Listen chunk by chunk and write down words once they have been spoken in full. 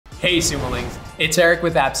Hey Sumolings, it's Eric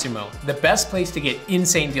with AppSumo, the best place to get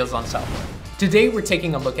insane deals on software. Today we're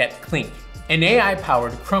taking a look at Klynk, an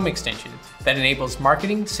AI-powered Chrome extension that enables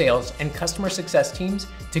marketing, sales, and customer success teams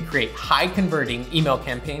to create high-converting email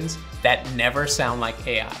campaigns that never sound like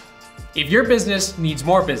AI. If your business needs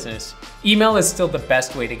more business, email is still the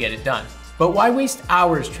best way to get it done. But why waste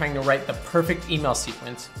hours trying to write the perfect email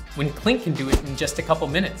sequence when Klynk can do it in just a couple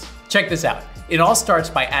minutes? Check this out. It all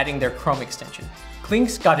starts by adding their Chrome extension.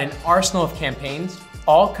 Klynk's got an arsenal of campaigns,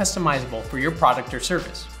 all customizable for your product or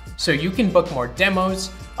service. So you can book more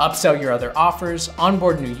demos, upsell your other offers,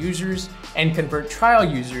 onboard new users, and convert trial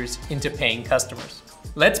users into paying customers.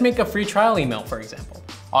 Let's make a free trial email, for example.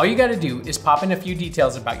 All you gotta do is pop in a few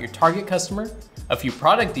details about your target customer, a few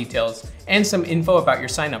product details, and some info about your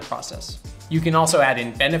sign-up process. You can also add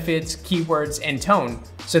in benefits, keywords, and tone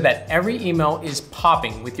so that every email is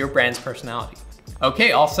popping with your brand's personality.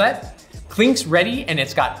 Okay, all set? Klynk's ready and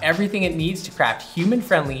it's got everything it needs to craft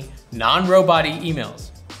human-friendly, non-robot-y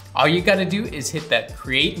emails. All you gotta do is hit that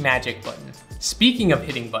Create Magic button. Speaking of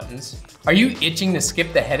hitting buttons, are you itching to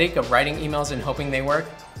skip the headache of writing emails and hoping they work?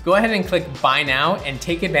 Go ahead and click Buy Now and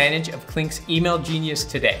take advantage of Klynk's email genius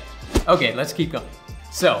today. Okay, let's keep going.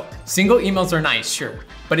 So, single emails are nice, sure,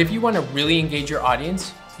 but if you want to really engage your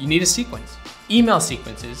audience, you need a sequence. Email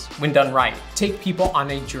sequences, when done right, take people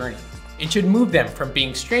on a journey. It should move them from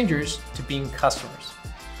being strangers to being customers.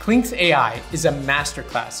 Klynk's AI is a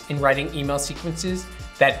masterclass in writing email sequences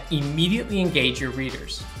that immediately engage your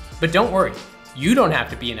readers. But don't worry, you don't have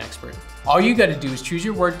to be an expert. All you gotta do is choose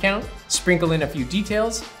your word count, sprinkle in a few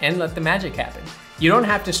details, and let the magic happen. You don't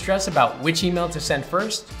have to stress about which email to send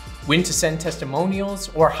first, when to send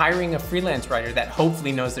testimonials, or hiring a freelance writer that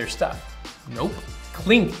hopefully knows their stuff. Nope.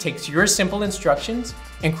 Klynk takes your simple instructions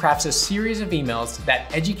and crafts a series of emails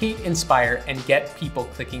that educate, inspire, and get people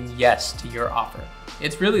clicking yes to your offer.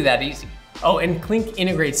 It's really that easy. Oh, and Klynk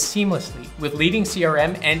integrates seamlessly with leading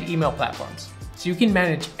CRM and email platforms, so you can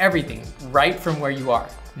manage everything right from where you are.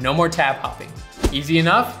 No more tab hopping. Easy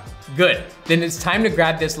enough? Good. Then it's time to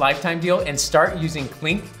grab this lifetime deal and start using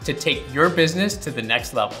Klynk to take your business to the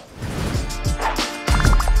next level.